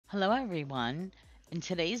Hello everyone. In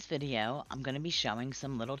today's video, I'm going to be showing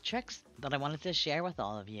some little tricks that I wanted to share with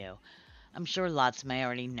all of you. I'm sure lots may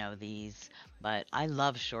already know these, but I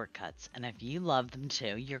love shortcuts, and if you love them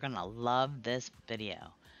too, you're going to love this video.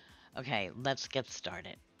 Okay, let's get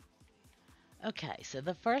started. Okay, so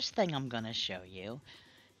the first thing I'm going to show you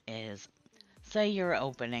is, say you're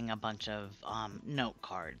opening a bunch of note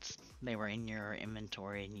cards. They were in your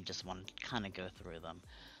inventory and you just want to kind of go through them.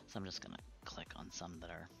 So I'm just going to click on some that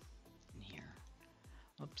are in here.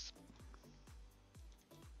 Oops.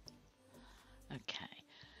 Okay.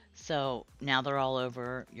 So now they're all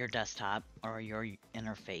over your desktop or your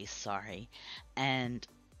interface, sorry. And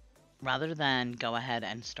rather than go ahead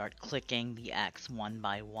and start clicking the X one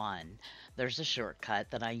by one, there's a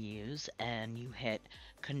shortcut that I use, and you hit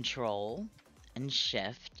Control and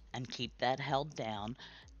Shift and keep that held down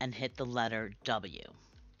and hit the letter W.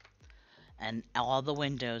 And all the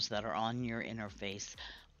windows that are on your interface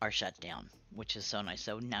are shut down, which is so nice.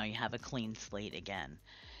 So now you have a clean slate again.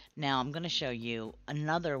 Now I'm going to show you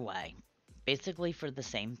another way. Basically for the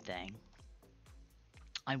same thing,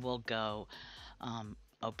 I will go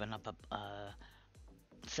open up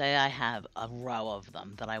say I have a row of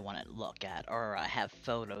them that I want to look at, or I have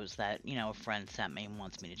photos that, a friend sent me and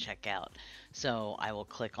wants me to check out. So I will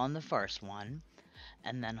click on the first one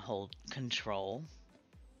and then hold control,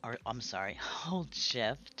 or I'm sorry, hold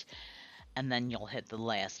shift, and then you'll hit the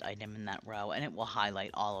last item in that row and it will highlight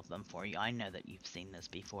all of them for you. I know that you've seen this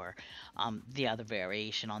before. The other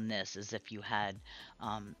variation on this is if you had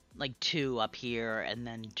like two up here and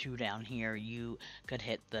then two down here, you could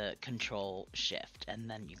hit the control shift and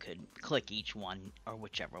then you could click each one or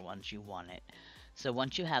whichever ones you wanted. So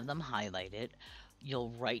once you have them highlighted,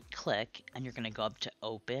 you'll right click and you're going to go up to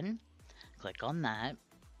open, click on that,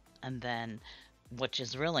 and then, which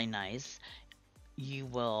is really nice, you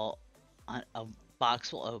will a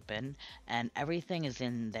box will open and everything is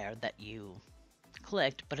in there that you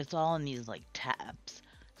clicked, but it's all in these like tabs.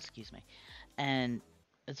 Excuse me. And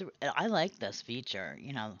I like this feature,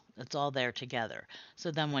 it's all there together. So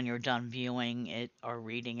then when you're done viewing it or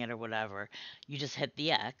reading it or whatever, you just hit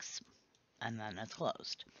the X and then it's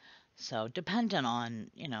closed. So dependent on,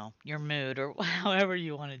 your mood or however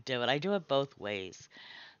you want to do it. I do it both ways.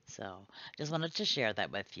 So just wanted to share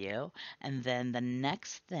that with you. And then the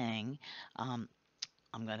next thing, I'm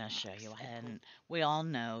going to show you. And we all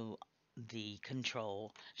know the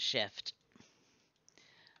control shift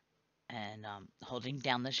and holding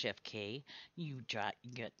down the shift key, you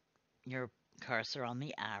get your cursor on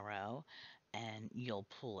the arrow and you'll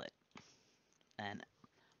pull it. And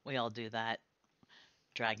we all do that,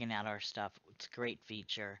 dragging out our stuff. It's a great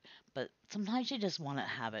feature, but sometimes you just want to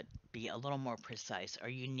have it be a little more precise, or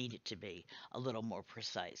you need it to be a little more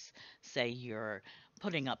precise. Say you're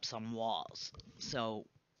putting up some walls. So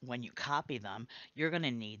when you copy them, you're going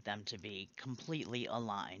to need them to be completely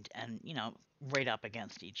aligned and, right up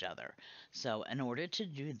against each other. So in order to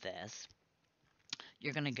do this,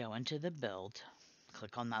 you're going to go into the build,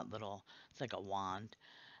 click on that little, it's like a wand,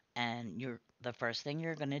 and the first thing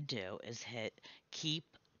you're going to do is hit keep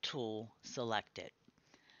tool selected,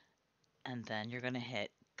 and then you're going to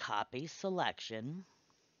hit copy selection,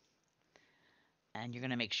 and you're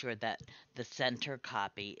going to make sure that the center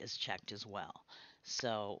copy is checked as well.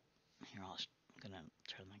 So here, I'm going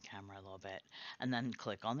to turn the camera a little bit, and then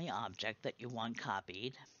click on the object that you want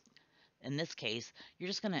copied. In this case,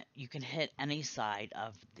 you can hit any side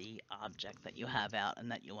of the object that you have out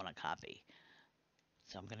and that you want to copy.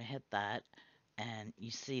 So I'm going to hit that, and you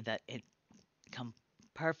see that it come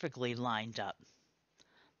perfectly lined up.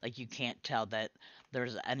 Like you can't tell that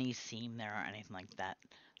there's any seam there or anything like that.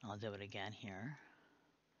 I'll do it again here.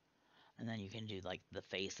 And then you can do like the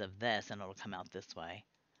face of this and it'll come out this way.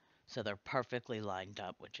 So they're perfectly lined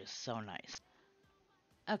up, which is so nice.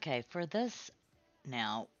 Okay, for this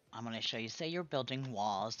now, I'm going to show you, say you're building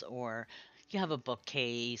walls or you have a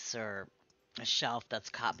bookcase or a shelf that's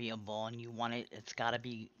copyable and you want it's got to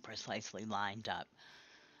be precisely lined up.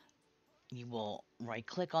 You will right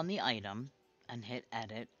click on the item and hit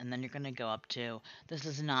edit, and then you're going to go up to, this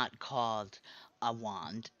is not called a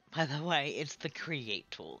wand, by the way, it's the create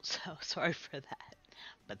tool. So sorry for that,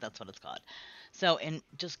 but that's what it's called. So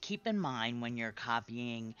just keep in mind when you're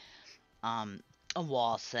copying a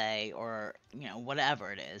wall, say, or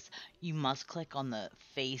whatever it is, you must click on the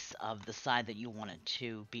face of the side that you want it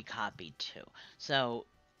to be copied to. So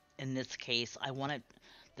in this case, I wanted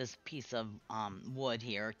this piece of wood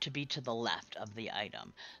here to be to the left of the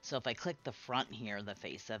item. So if I click the front here, the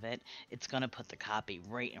face of it, it's going to put the copy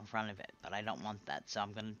right in front of it, but I don't want that. So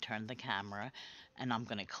I'm going to turn the camera and I'm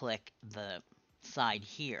going to click the side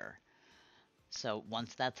here So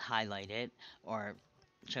once that's highlighted or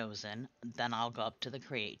chosen, then I'll go up to the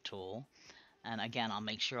create tool. And again, I'll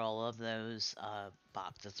make sure all of those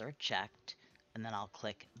boxes are checked. And then I'll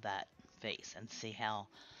click that face and see how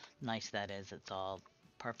nice that is. It's all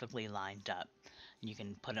perfectly lined up. You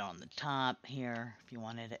can put it on the top here if you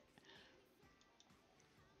wanted it,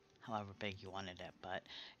 however big you wanted it. But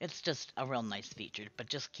it's just a real nice feature. But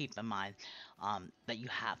just keep in mind that you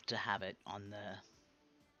have to have it on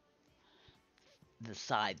the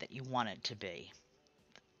side that you want it to be,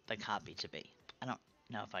 the copy to be. I don't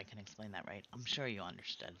know if I can explain that right. I'm sure you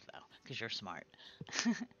understood though, because you're smart.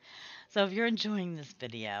 So if you're enjoying this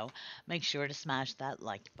video, make sure to smash that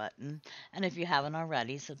like button. And if you haven't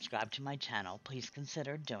already, subscribe to my channel. Please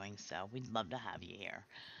consider doing so. We'd love to have you here.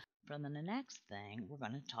 From the next thing, we're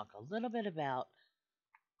going to talk a little bit about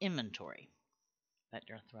inventory. Bet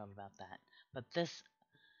you're thrilled about that. But this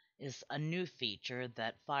is a new feature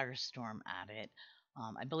that Firestorm added.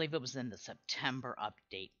 I believe it was in the September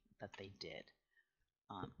update that they did.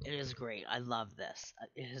 It is great. I love this.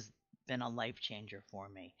 It has been a life changer for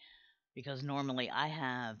me because normally I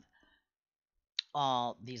have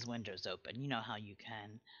all these windows open. You know how you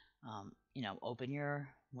can, open your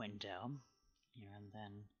window here and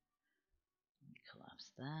then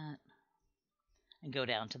collapse that and go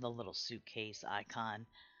down to the little suitcase icon.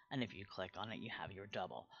 And if you click on it, you have your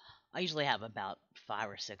double. I usually have about 5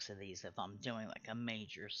 or 6 of these if I'm doing like a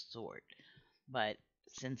major sort. But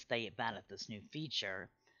since they added this new feature,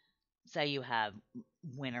 say you have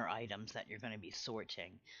winter items that you're going to be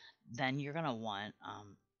sorting, then you're going to want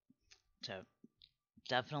to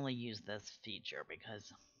definitely use this feature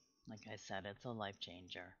because, like I said, it's a life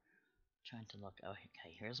changer. Trying to look, oh,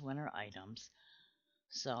 okay, here's winter items.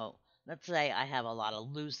 So let's say I have a lot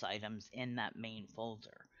of loose items in that main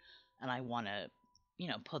folder and I want to,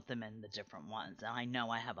 put them in the different ones. And I know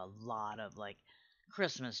I have a lot of like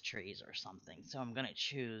Christmas trees or something. So I'm going to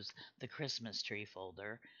choose the Christmas tree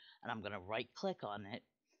folder and I'm going to right click on it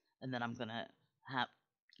and then I'm going to have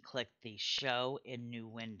click the show in new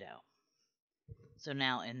window. So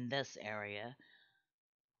now in this area,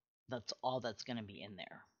 that's all that's going to be in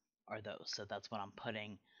there are those. So that's what I'm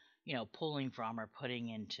putting, pulling from or putting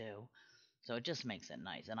into. So it just makes it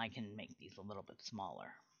nice. And I can make these a little bit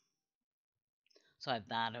smaller. So I have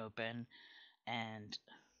that open and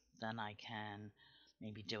then I can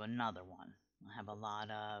maybe do another one. I have a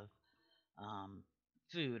lot of um,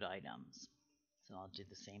 food items. So I'll do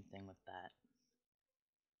the same thing with that.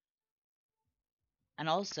 And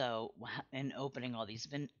also, in opening all these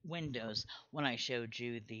windows, when I showed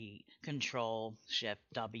you the Control Shift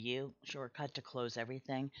W shortcut to close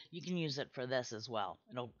everything, you can use it for this as well.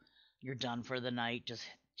 You're done for the night, just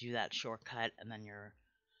do that shortcut, and then your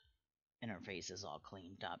interface is all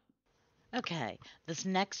cleaned up. Okay, this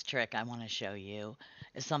next trick I want to show you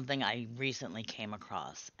is something I recently came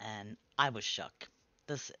across, and I was shook.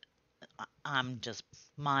 This, I'm just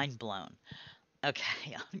mind blown.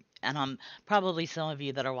 Okay, and probably some of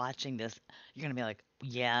you that are watching this, you're gonna be like,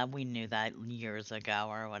 "Yeah, we knew that years ago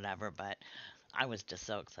or whatever," but I was just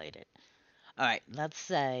so excited. All right, let's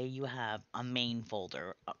say you have a main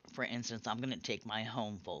folder. For instance, I'm gonna take my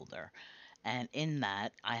home folder, and in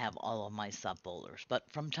that I have all of my subfolders.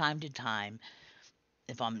 But from time to time,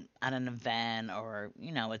 if I'm at an event or,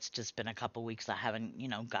 it's just been a couple weeks, I haven't,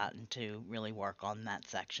 gotten to really work on that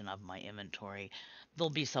section of my inventory. There'll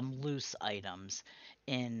be some loose items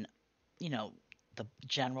in, you know, the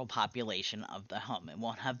general population of the home. It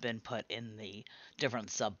won't have been put in the different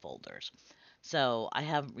subfolders. So I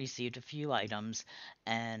have received a few items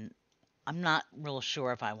and I'm not real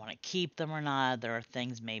sure if I want to keep them or not. There are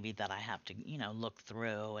things maybe that I have to, look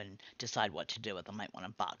through and decide what to do with them. I might want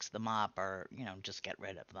to box them up or, just get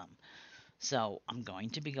rid of them. So I'm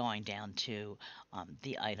going to be going down to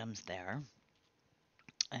the items there.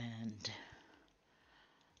 And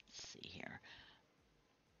let's see here.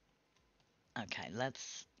 Okay,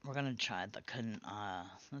 we're going to try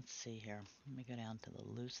let's see here. Let me go down to the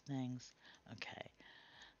loose things. Okay,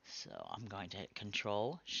 so I'm going to hit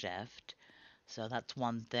Control Shift. So that's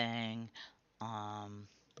one thing.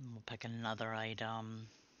 We'll pick another item.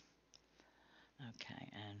 Okay,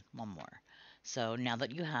 and one more. So now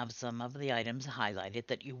that you have some of the items highlighted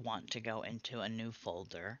that you want to go into a new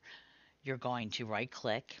folder, you're going to right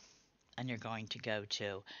click and you're going to go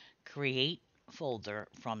to Create Folder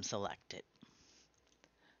from Selected.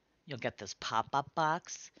 You'll get this pop-up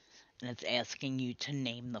box and it's asking you to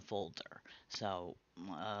name the folder. So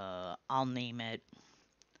I'll name it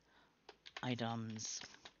Items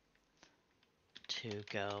to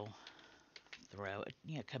Go Through.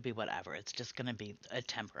 It could be whatever. It's just going to be a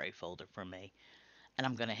temporary folder for me. And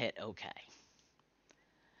I'm going to hit OK.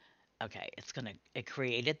 Okay, it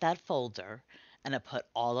created that folder and it put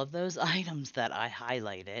all of those items that I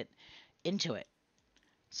highlighted into it.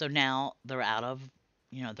 So now they're out of,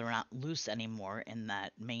 they're not loose anymore in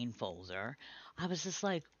that main folder. I was just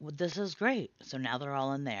like, well, this is great. So now they're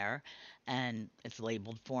all in there and it's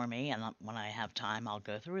labeled for me. And when I have time, I'll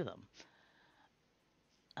go through them.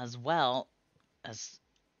 As well as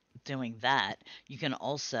doing that, you can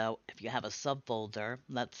also, if you have a subfolder,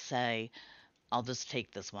 let's say, I'll just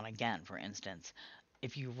take this one again, for instance.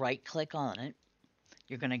 If you right click on it,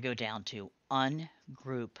 you're going to go down to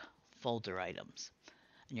Ungroup Folder Items.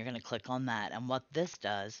 And you're going to click on that. And what this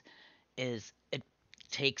does is it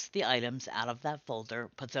takes the items out of that folder,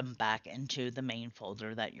 puts them back into the main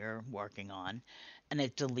folder that you're working on, and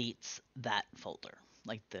it deletes that folder,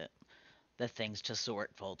 like the things to sort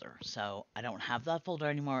folder. So I don't have that folder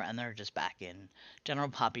anymore, and they're just back in general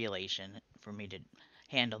population for me to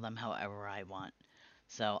handle them however I want.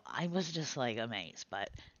 So I was just like amazed, but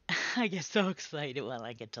I get so excited when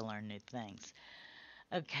I get to learn new things.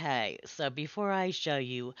 Okay, so before I show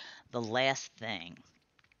you the last thing,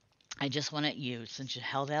 I just wanted you, since you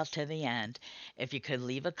held out to the end, if you could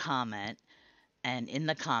leave a comment, and in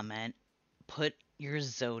the comment, put your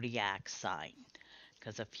zodiac sign,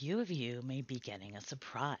 because a few of you may be getting a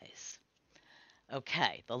surprise.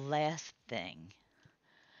 Okay, the last thing.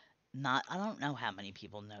 I don't know how many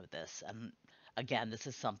people know this, and again, this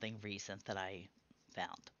is something recent that I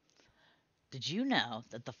found. Did you know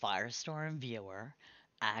that the Firestorm viewer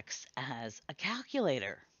acts as a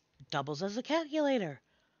calculator? Doubles as a calculator.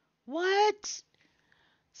 What?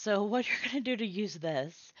 So what you're going to do to use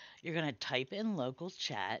this, you're going to type in local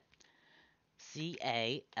chat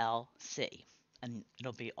CALC, and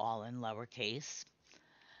it'll be all in lowercase.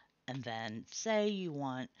 And then say you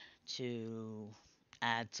want to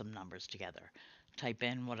add some numbers together. Type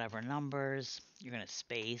in whatever numbers, you're going to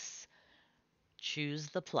space, choose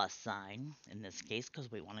the plus sign, in this case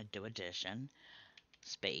because we want to do addition,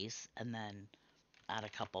 space, and then add a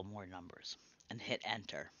couple more numbers and hit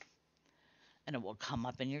enter. And it will come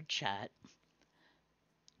up in your chat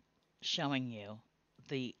showing you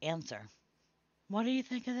the answer. What do you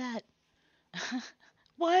think of that?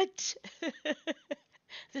 What?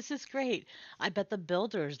 This is great. I bet the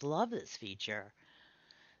builders love this feature.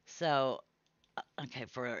 So, okay,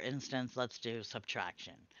 for instance, let's do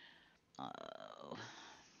subtraction. So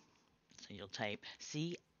you'll type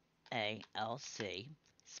CALC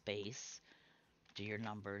space, do your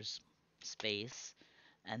numbers, space,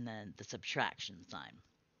 and then the subtraction sign.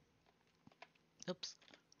 Oops.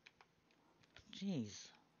 Jeez.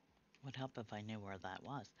 Would help if I knew where that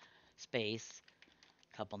was. Space,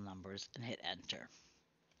 couple numbers, and hit enter.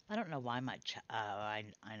 I don't know why I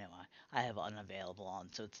know I have unavailable on,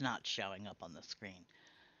 so it's not showing up on the screen.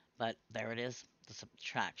 But there it is, the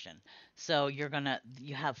subtraction. So you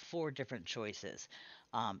have four different choices: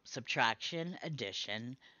 subtraction,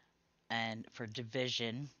 addition, and for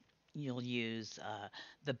division, you'll use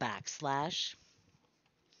the backslash,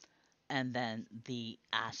 and then the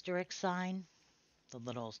asterisk sign. The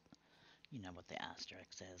little, you know what the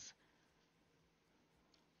asterisk is.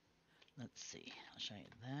 Let's see. I'll show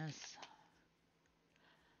you this.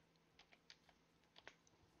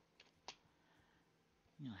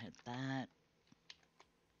 You'll hit that,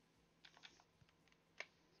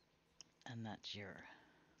 and that's your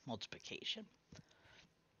multiplication.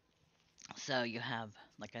 So you have,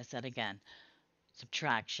 like I said again,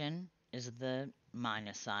 subtraction is the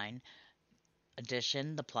minus sign,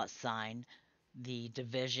 addition, the plus sign, the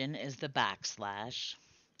division is the backslash,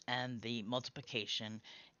 and the multiplication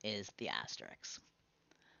is the asterisk.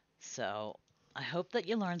 So I hope that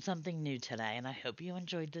you learned something new today, and I hope you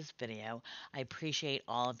enjoyed this video. I appreciate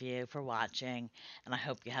all of you for watching, and I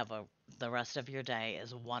hope you have the rest of your day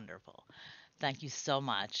is wonderful. Thank you so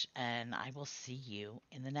much, and I will see you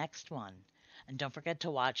in the next one. And don't forget to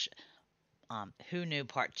watch Who Knew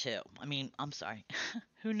Part 2. I'm sorry,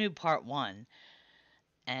 Who Knew Part 1,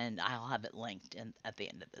 and I'll have it linked at the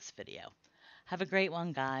end of this video. Have a great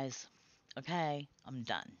one, guys. Okay, I'm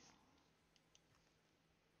done.